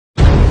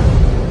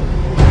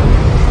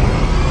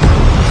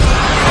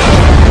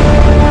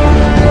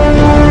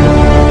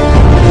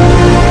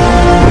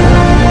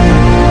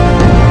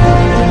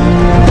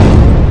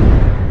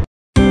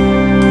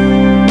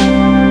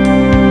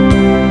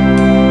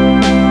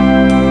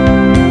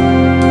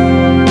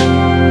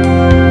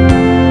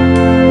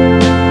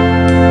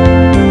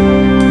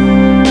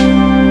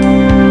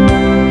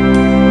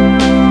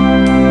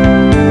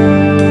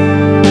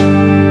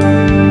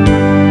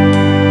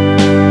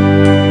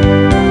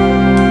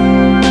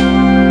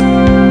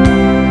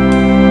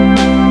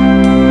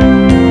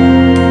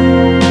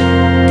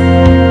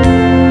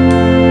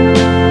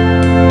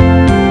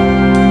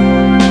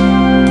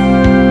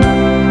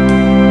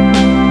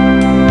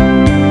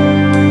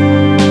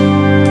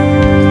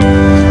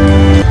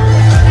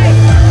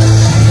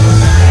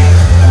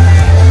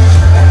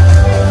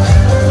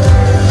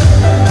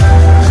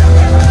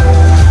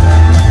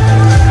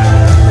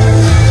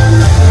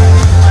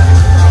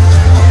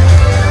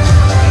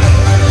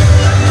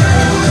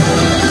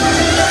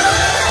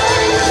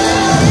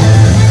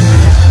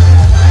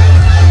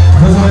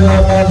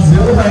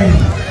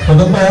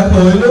bé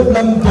khối lớp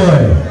 5 tuổi,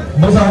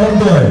 mẫu giáo 5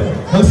 tuổi.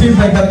 Vâng, xin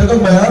dành tặng cho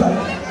các bé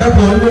các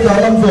khối mẫu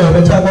giáo 5 tuổi một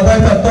tràng pháo tay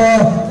thật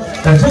to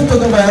để chúc cho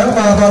các bé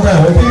và toàn thể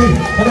hội thi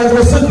hôm nay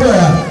có sức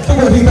khỏe,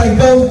 chúc hội thi thành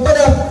công tốt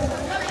đẹp.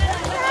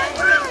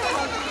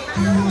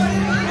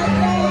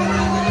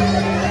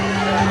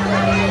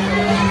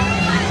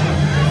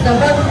 Dạ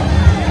vâng.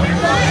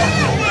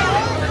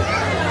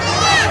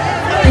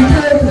 Kính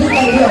thưa quý vị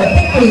đại biểu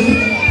khách quý,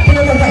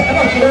 thưa toàn thể các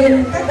bậc phụ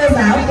huynh, các cô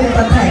giáo cùng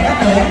toàn thể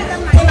các bé,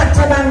 thay mặt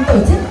cho ban tổ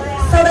chức,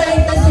 sau đây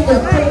tôi xin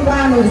được thông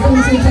qua nội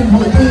dung chương trình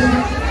hội thi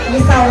như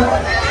sau.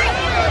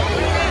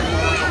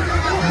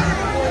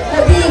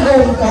 Hội thi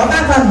gồm có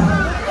 3 phần.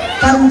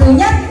 Phần thứ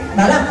nhất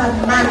đó là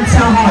phần màn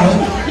chào hỏi.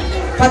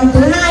 Phần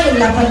thứ hai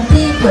là phần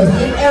thi biểu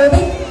diễn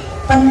aerobic.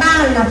 Phần 3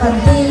 là phần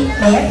thi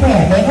bé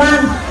khỏe bé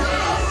ngoan.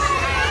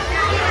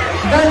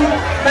 Vâng,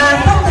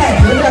 và không thể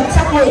thiếu được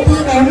trong hội thi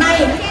ngày hôm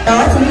nay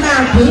đó chính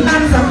là quý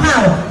ban giám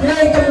khảo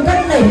người cầm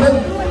cân nảy mực,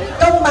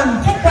 công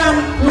bằng khách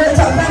quan lựa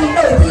chọn ra những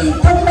đội thi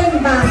thông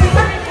minh và xuất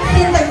sắc.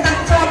 Xin dành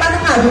tặng cho ban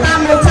giám khảo chúng ta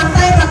một tràng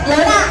tay thật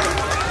lớn ạ.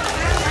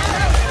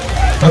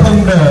 Và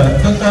không để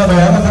các bé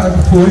và các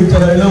phụ huynh chờ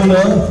đợi lâu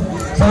nữa,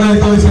 sau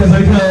đây tôi sẽ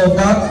giới thiệu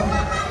các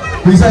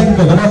quý danh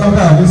của các ban giám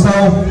khảo như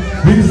sau.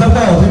 Vị giám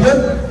khảo thứ nhất,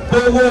 cô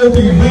Ngô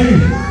Thị Vi,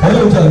 phó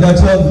hiệu trưởng nhà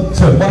trường,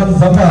 trưởng ban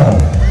giám khảo.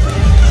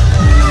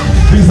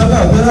 Vị giám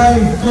khảo thứ hai,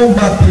 cô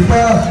Mạc Thị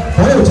Pha,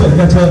 phó hiệu trưởng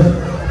nhà trường,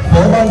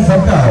 phó ban giám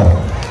khảo.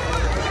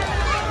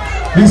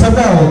 Vị giám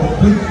khảo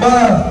thứ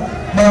ba,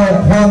 bà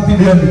Hoàng Thị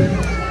Điền,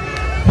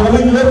 phụ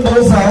huynh lớp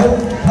mẫu giáo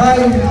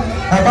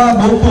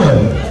 3-4 tuổi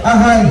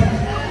A2.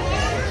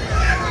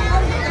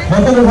 Và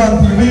cô Hoàng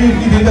Thị Vi, y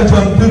tế nhà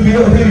trường, thư ký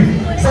hội thi.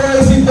 Sau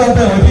đây xin toàn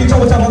thể hội thi cho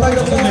một tràng pháo tay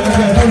động viên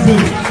để tham dự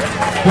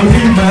hội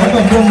thi bé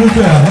và con vui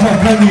khỏe năm học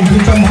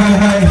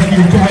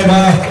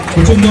 2022-2023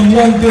 của Trường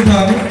Mầm Tiến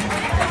Thắng.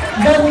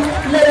 Vâng,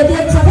 lời đầu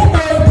tiên cho phép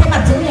tôi thay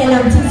mặt những người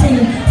làm chương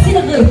trình xin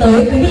được gửi tới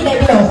quý vị đại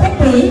biểu khách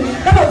quý,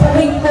 các bậc phụ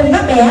huynh cùng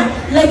các bé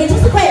lời kính chúc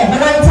sức khỏe và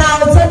lời chào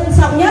trân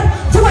trọng nhất.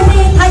 Chúc hội thi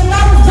thành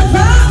công rực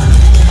rỡ.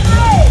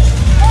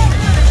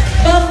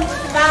 Vâng,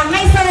 và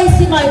ngay sau đây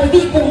xin mời quý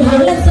vị cùng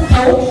hướng lên sân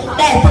khấu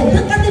để thưởng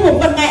thức các tiết mục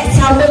văn nghệ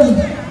chào mừng.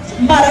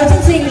 Mở đầu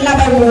chương trình là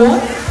bài múa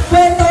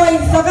Quê tôi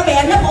do các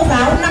bé lớp mẫu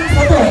giáo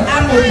 5-6 tuổi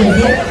A1 biểu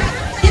diễn.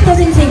 Tiếp theo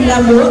chương trình là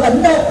múa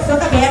Ấn Độ do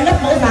các bé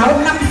lớp mẫu giáo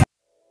 5.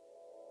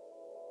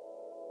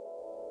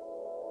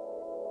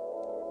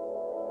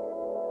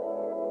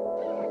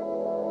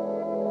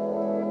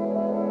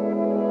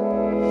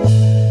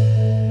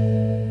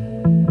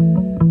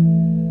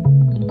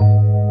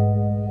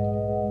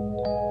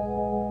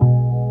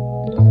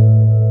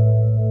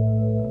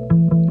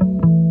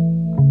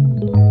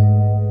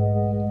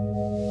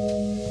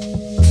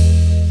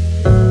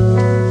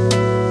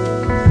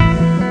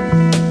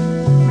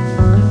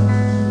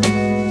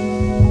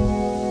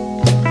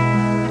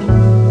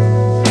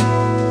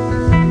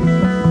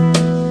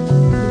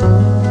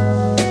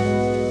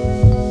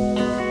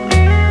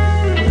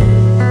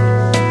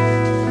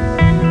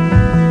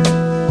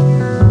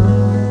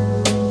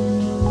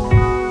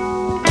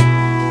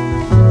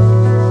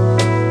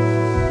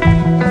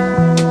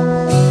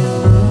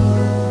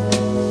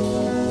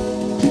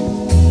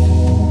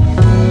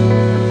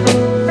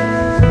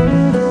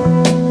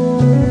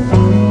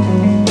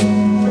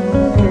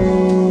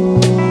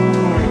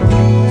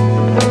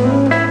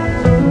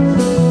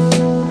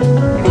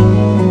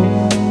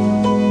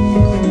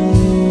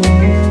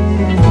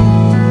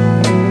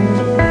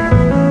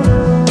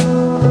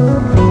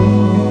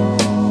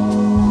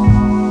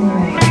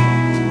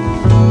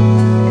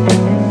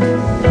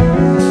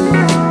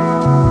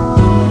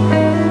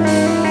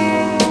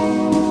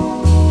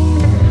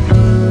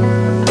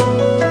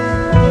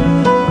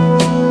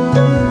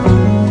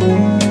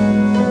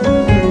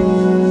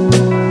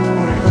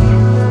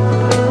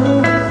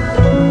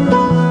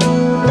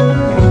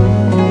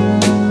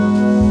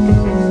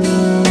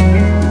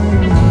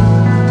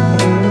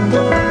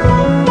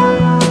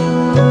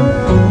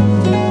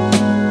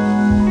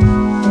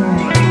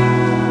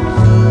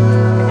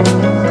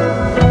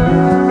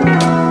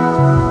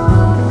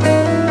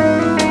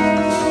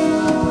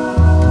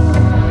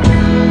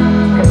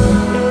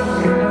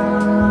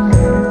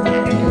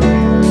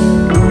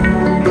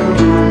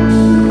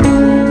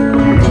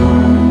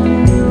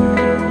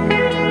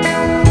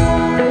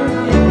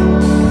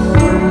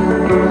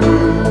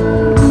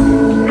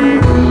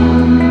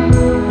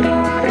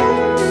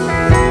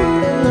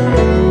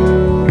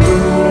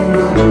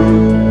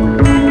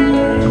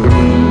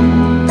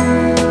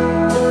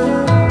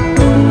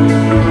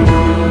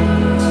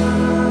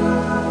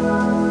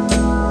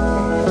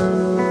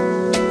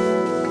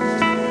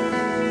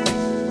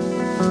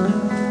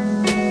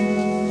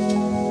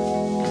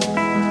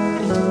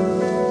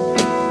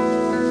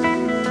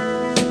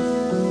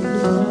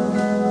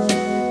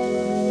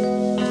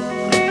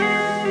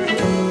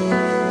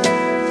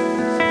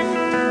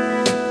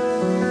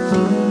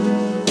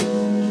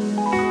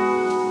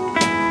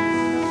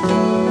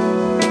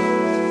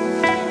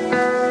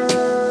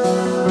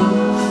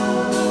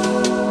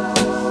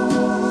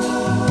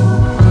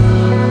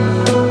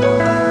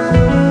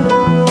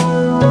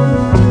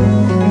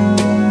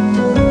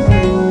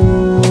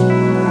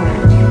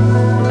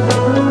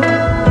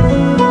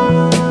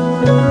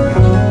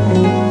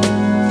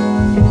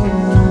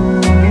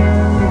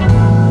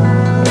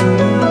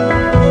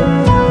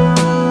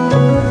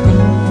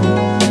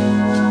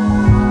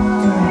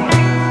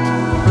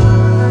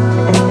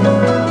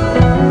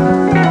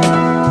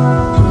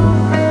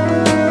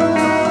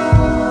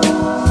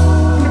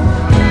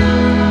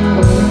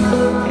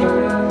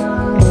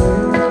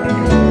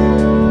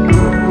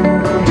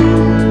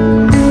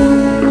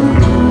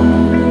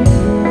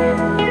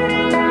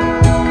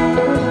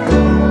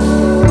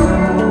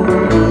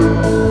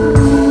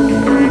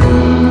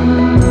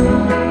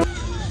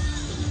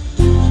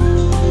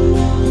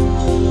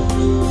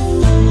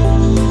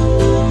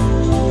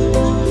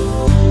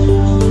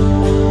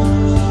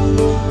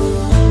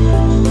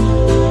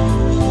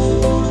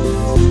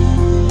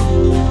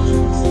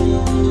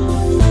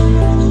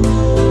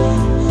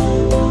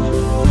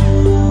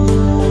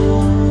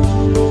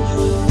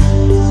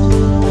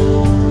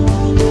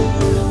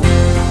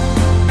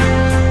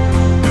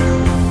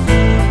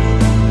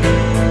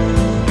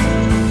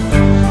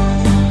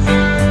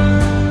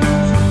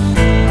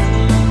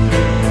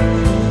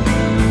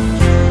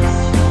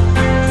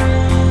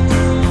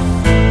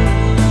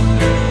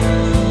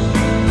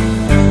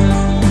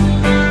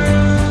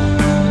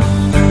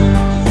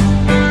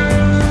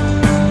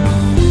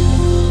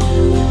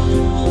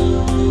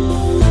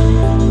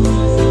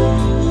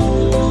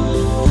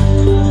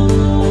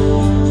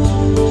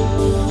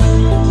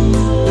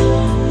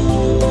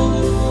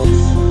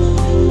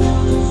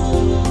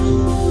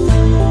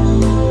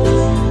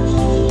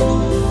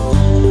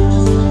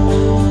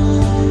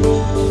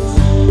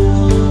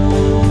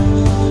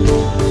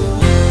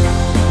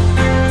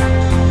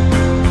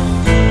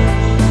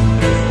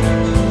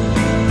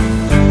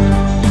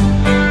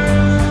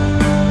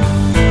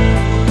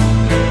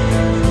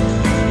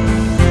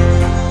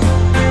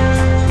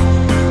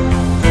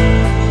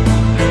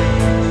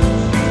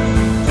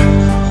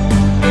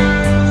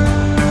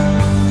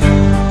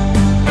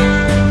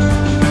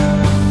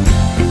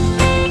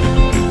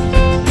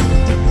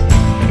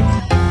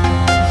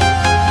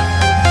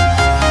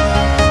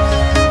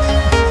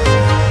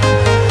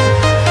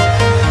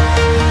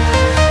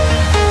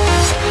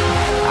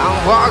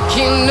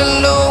 walking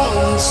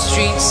alone, the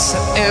streets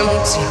are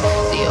empty.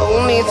 The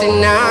only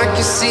thing I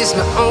can see is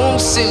my own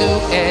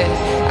silhouette.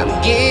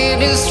 I'm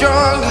getting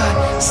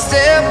stronger,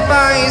 step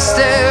by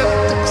step.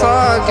 The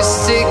clock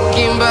is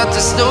ticking, but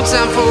there's no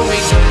time for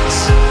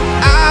regrets.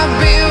 I've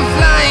been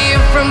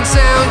flying from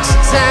town to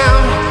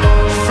town,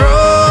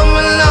 from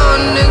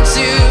London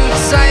to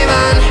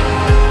Taiwan.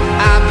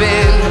 I've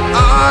been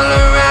all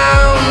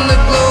around the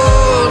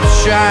globe,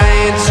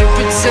 trying to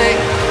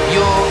protect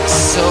your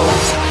soul.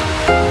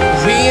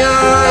 We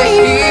are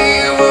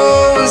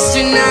heroes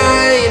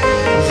tonight.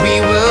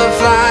 We will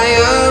fly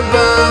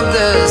above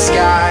the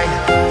sky.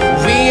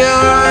 We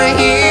are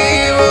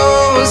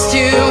heroes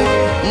tonight.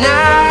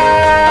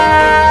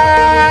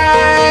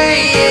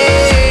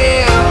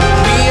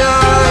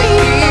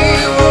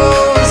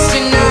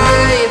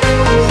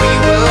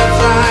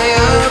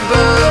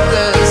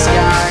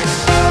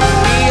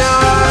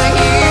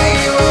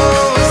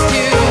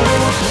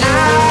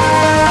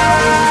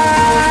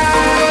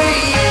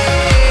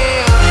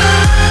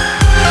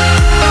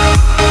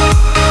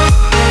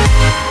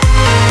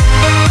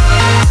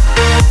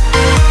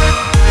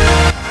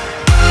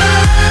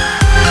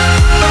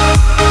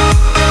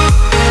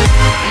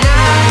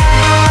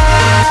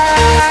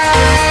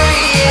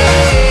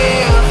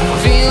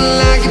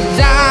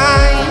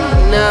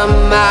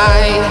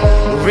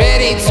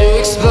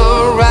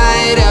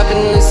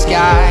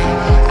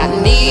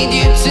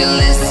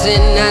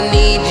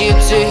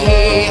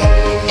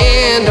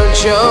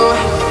 Show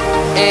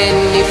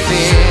any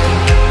fear.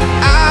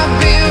 I've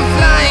been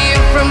flying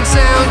from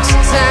town to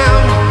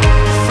town,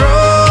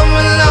 from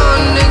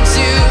London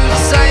to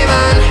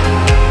Taiwan.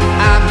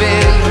 I've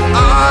been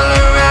all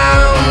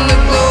around the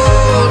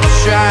globe,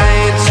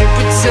 trying to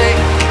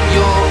protect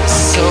your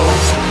soul.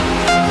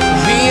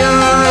 We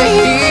are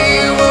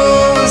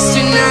heroes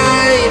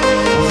tonight.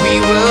 We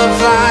will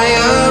fly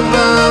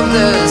above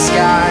the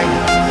sky.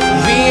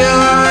 We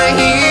are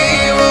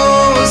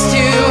heroes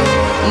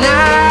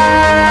tonight.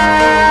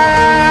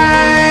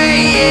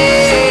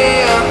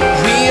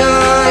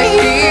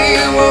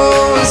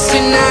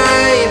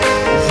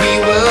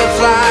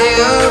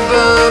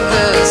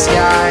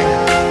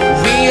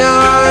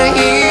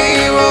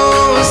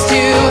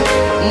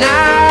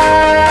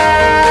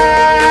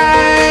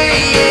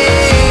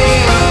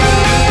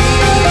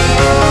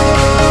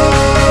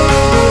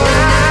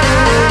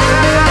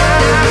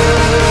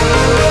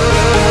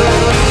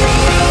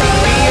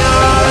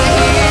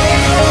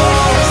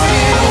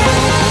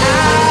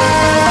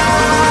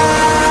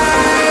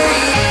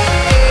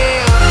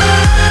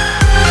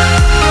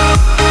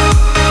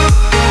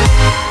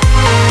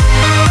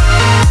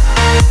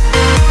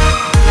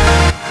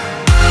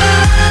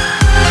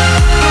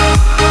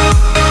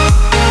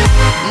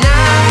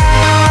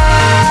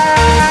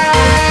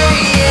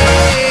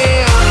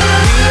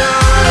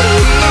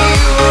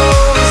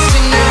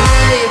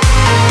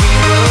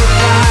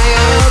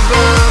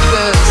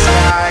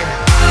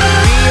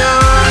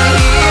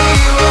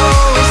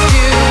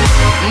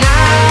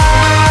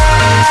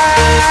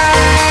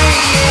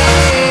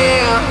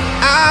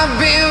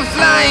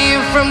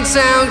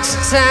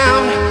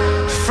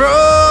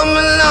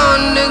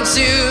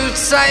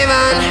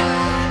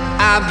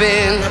 I've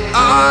been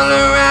all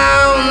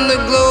around the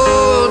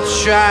globe,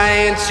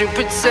 trying to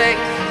protect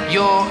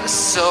your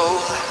soul.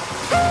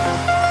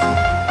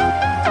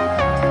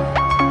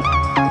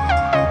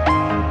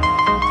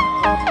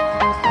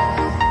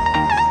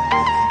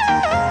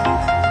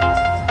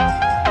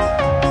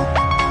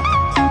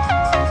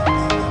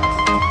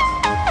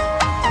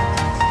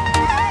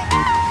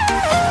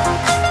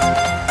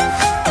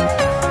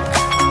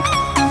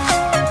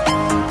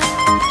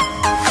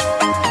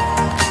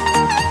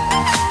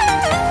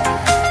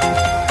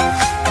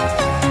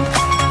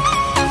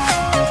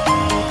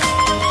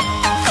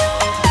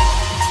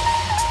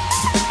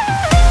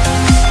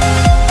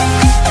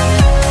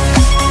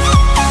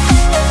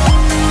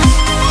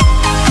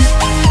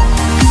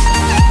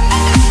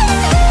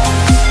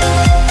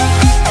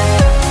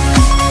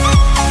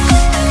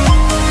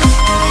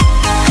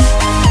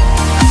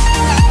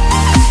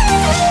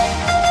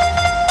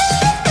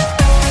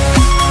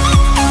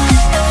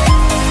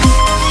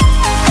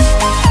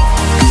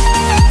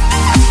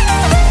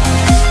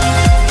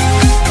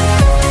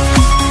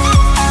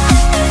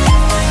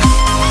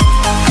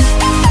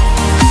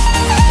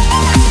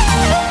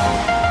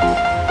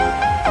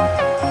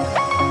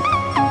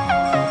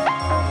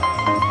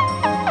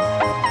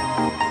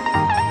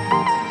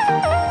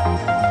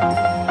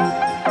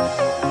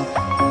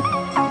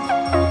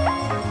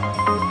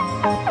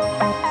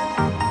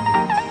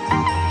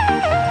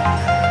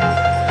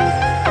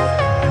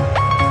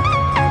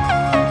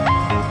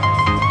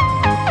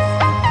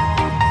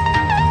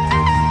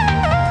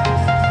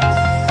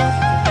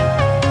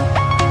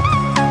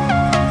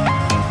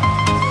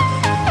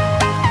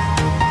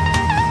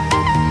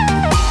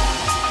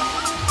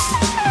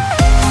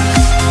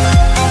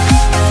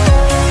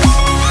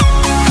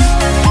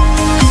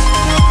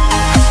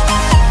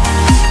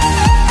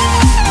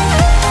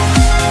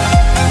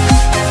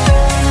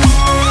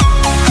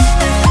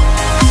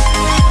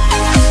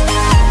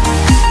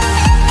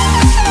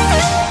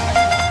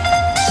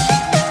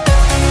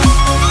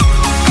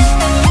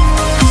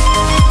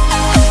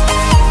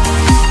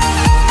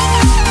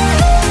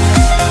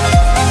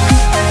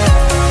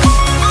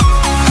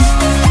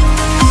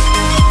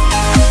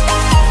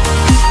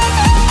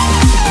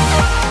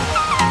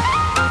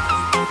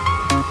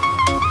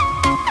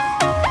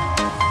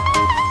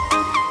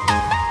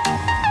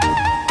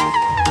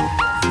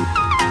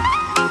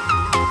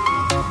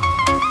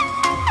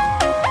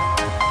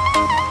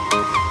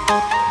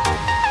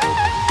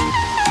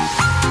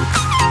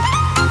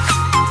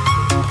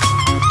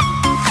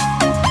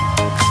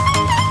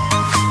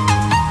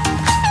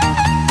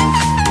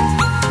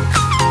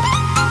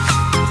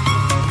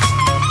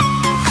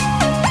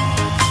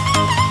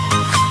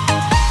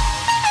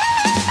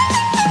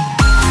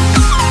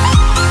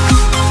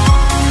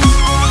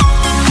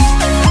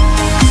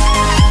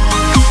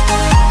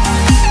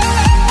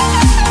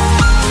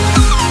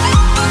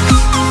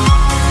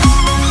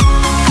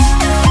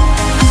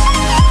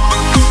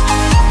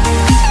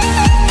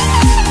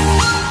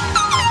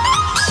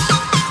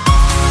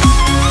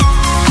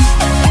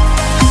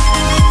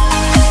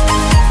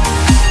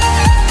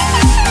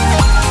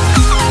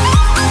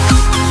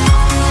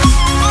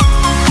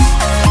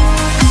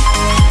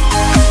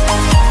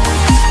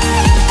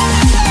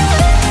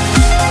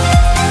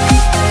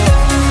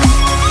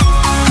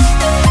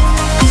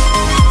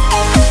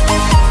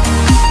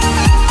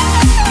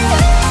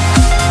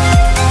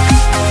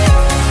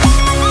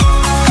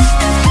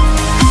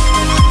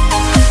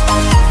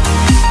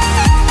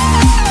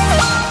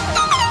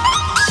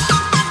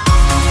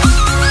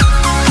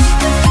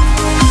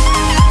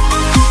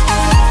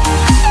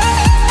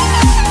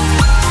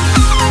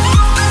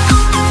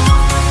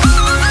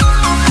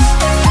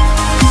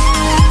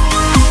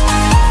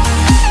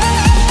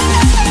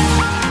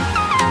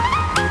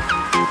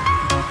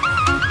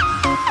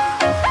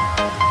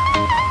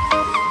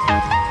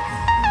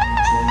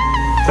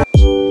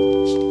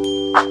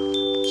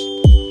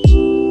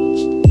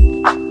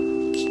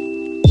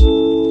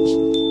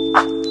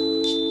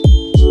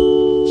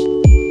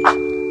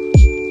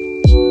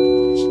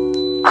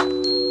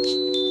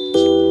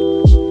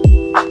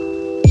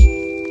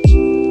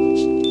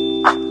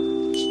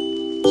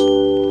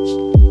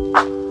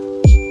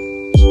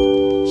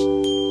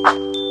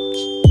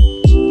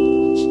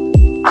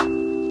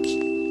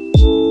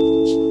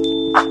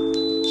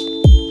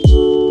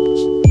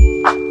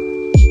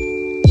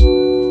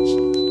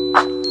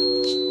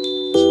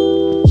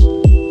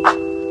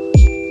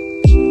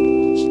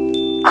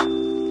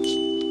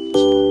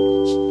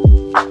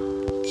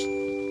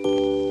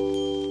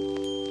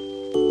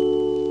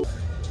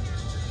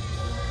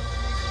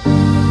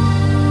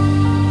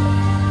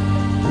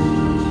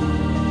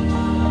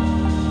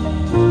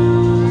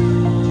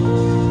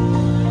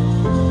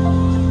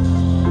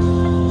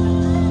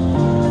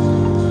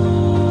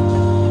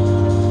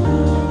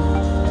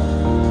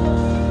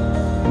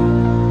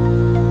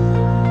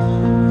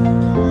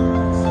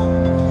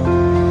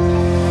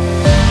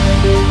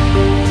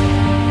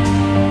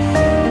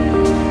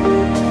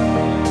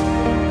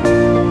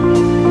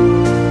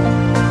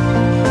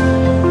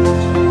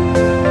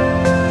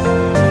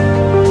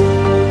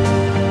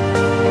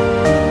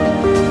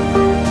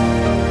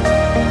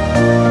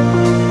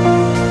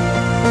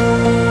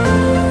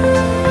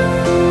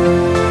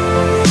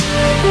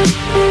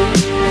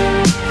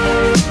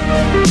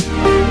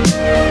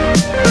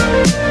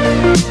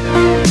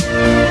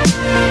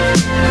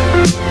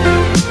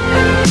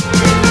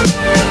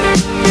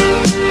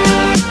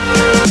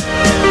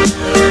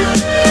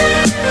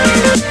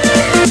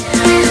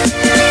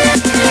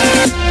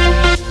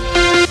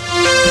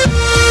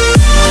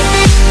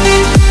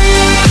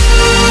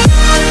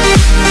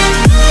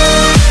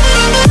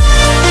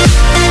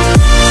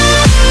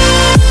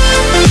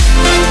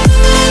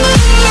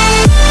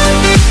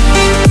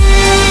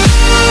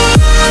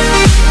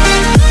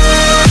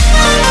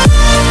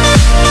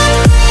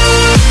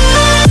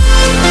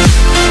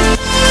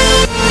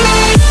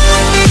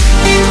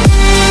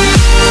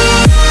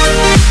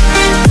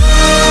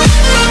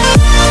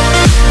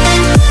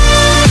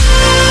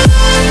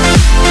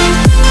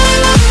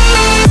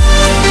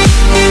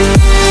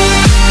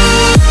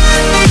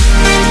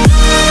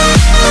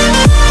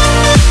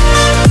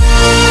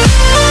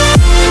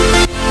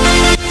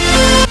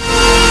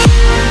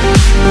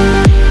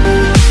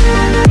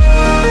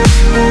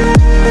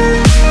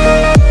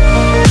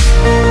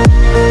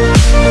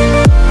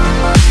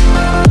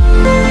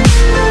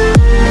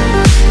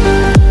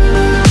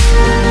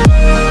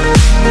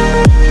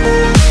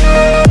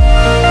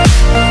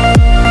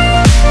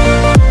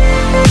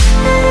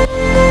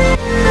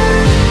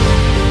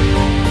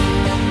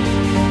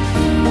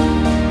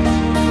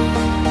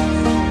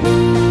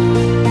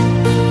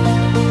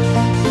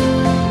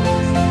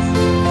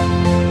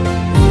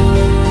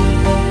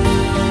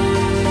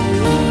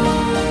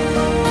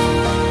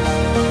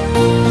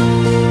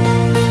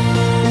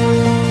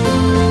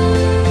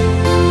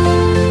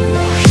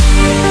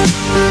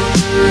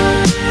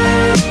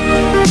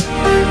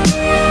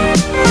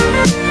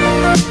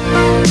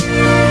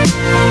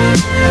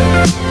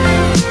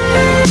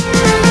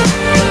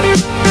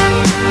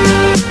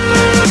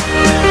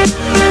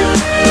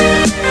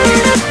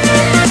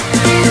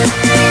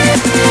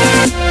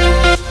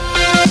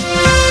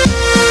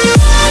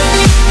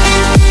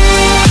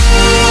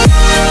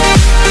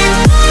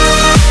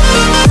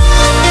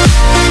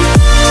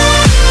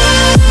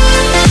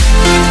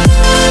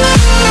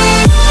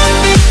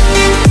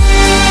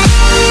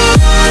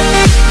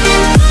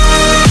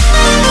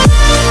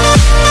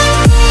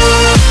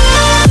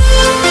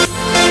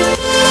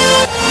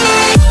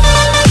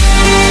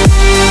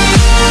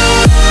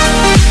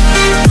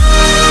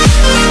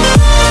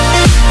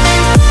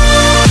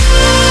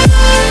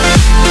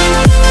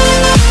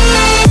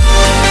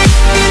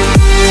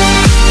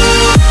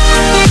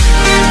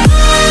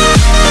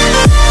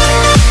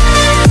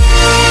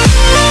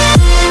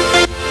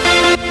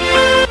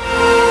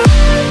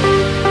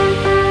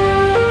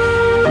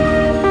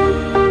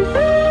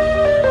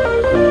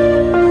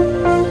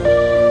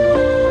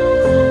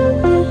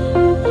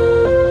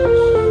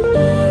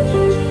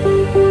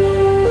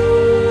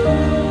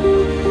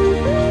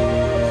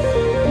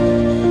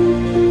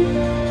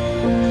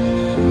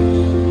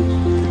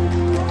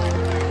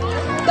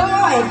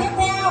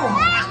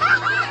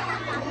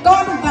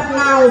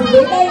 nào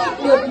dưới đây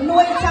được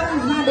nuôi trong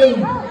gia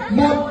đình?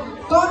 1.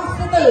 Con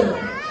sư tử.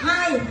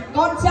 2.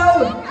 Con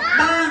trâu.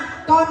 3.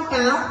 Con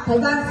cáo. Thời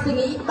gian suy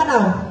nghĩ bắt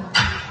đầu.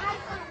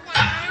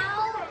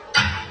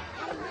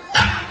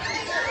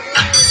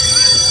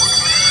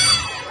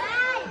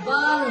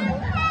 Vâng,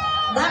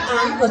 đáp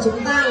án của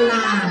chúng ta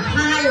là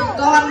 2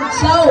 con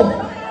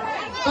trâu.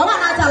 Có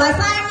bạn nào trả lời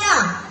sai không nhỉ?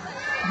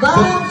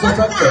 Vâng, xuất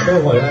sắc của câu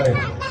hỏi này,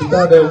 chúng ta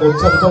đều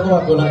 100 trong các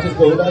bạn còn lại trên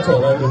phố đã trả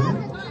lời đúng.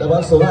 Đáp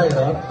án số 2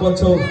 là con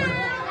trâu.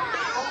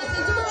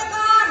 Xin chúc các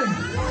con.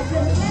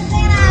 Chuẩn bị lên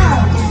xe nào.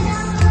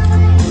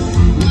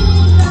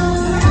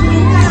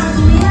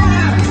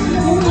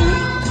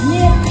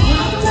 Nhiệt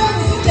nóng chân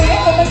kinh tế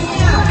của mình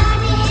nào.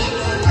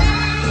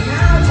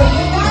 Nào chuẩn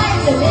bị quay,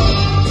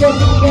 chuẩn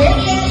bị ghế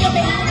lên cho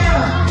mình nào.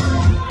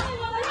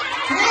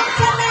 Nhanh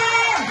chân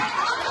lên.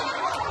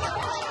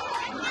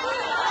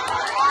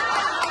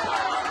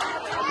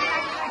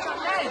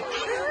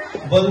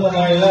 Vâng, và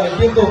ngày lại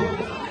tiếp tục.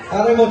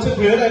 Đây một chiếc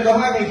ghế này có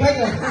 2 hành khách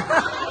này.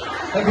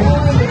 Đây có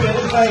chiếc ghế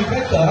này 2 hành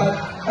khách chở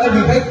 2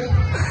 hành khách.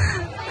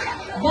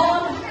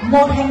 Vâng,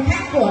 một hành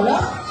khách của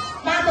lớp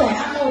 3 tuổi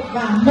A1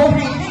 và một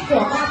hành khách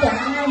của 3 tuổi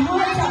A2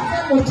 hơi chậm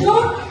hơn một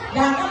chút.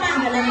 Và các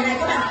bạn ở lần này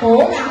các bạn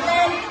cố gắng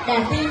lên để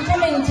tìm cho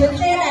mình chuyến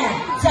xe để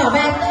trở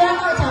về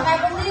trở về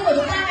công ty của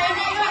chúng ta ngày hôm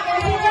nay các bạn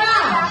nhớ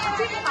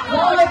chưa?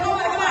 Rồi, không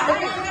phải các bạn đứng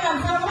lên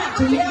làm sao các bạn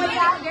chú ý ơi.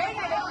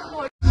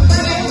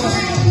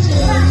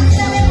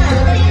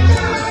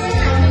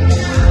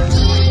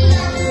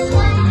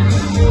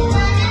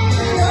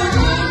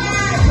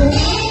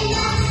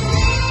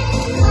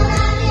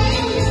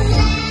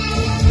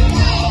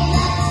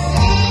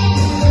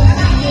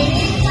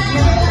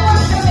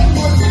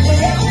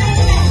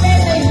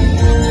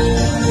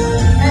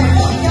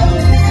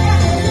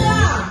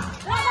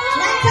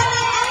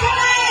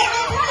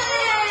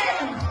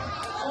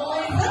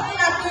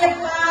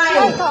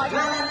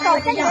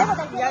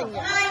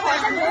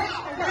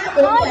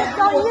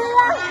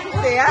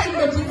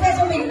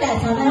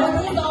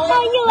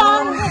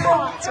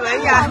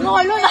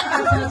 Ngồi luôn ạ.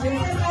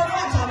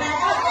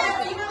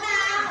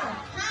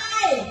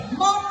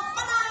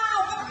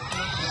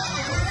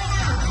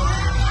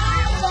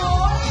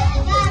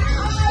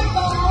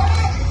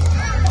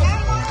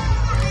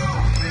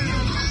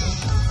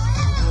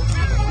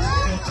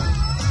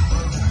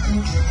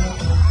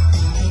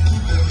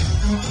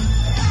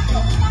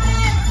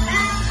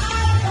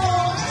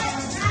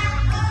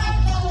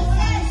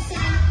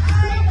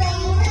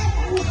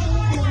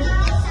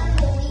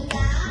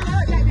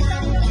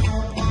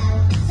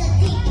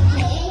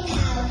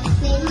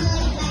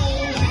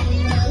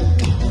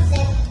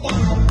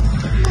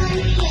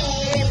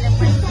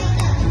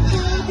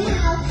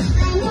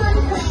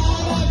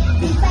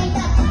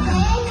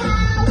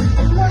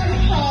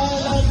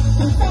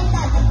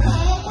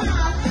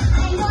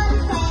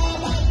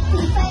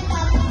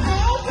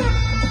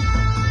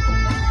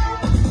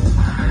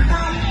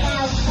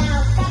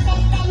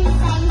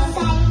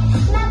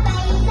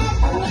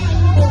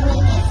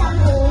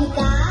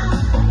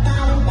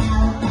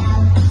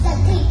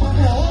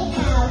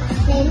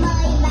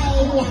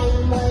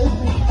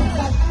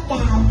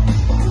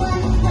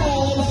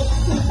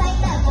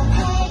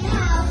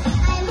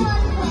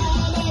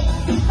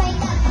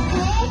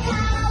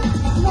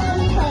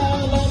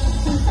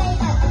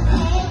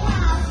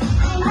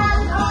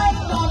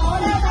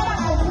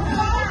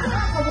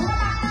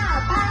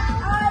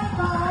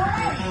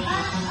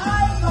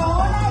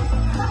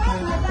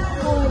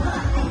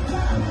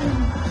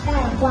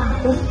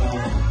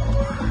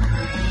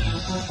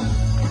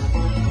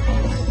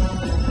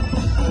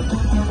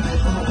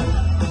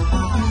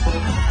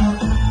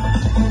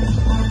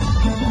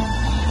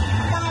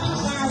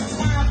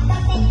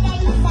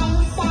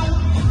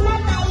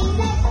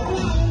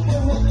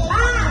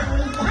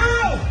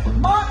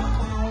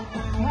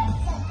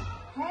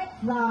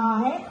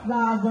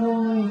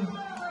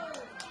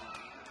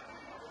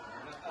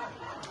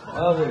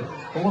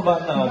 Có một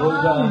bạn ở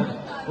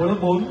đội lớp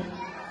 4.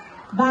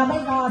 Và bây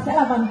giờ sẽ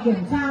là vòng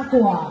kiểm tra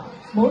của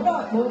 4 tuổi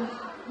A1,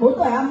 4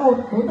 tuổi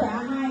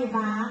A2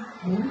 và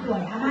 4 tuổi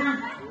A3.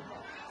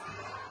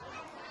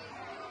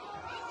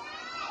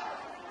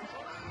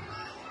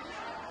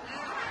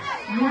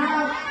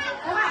 Nào,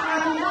 các bạn nào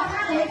cùng nhau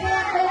sang đến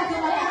xem đây là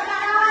số mấy các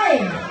bạn ơi?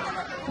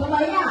 Số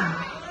mấy nhỉ? Nào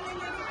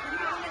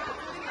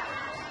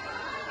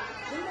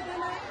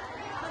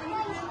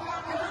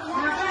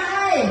các bạn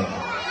ơi!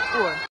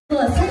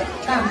 Vừa sức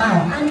đảm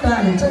bảo an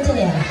toàn cho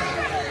trẻ,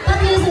 phát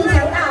huy sự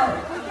sáng tạo,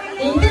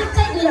 ý thức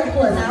trách nhiệm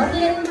của giáo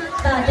viên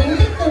và tính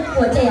tích cực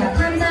của trẻ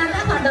tham gia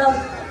các hoạt động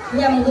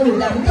nhằm gửi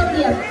gắm thông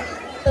điệp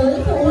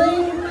tới phụ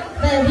huynh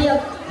về việc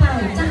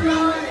phải chăm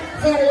lo,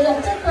 rèn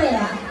luyện sức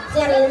khỏe,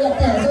 rèn luyện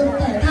thể dục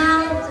thể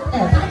thao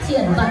để phát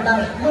triển vận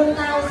động nâng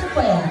cao sức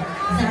khỏe,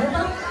 dáng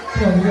vóc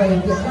của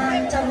người Việt Nam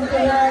trong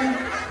tương lai.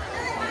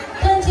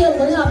 Tuyên truyền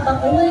phối hợp bậc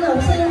phụ huynh học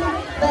sinh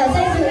về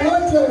xây dựng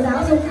môi trường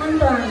giáo dục an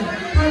toàn,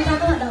 tham gia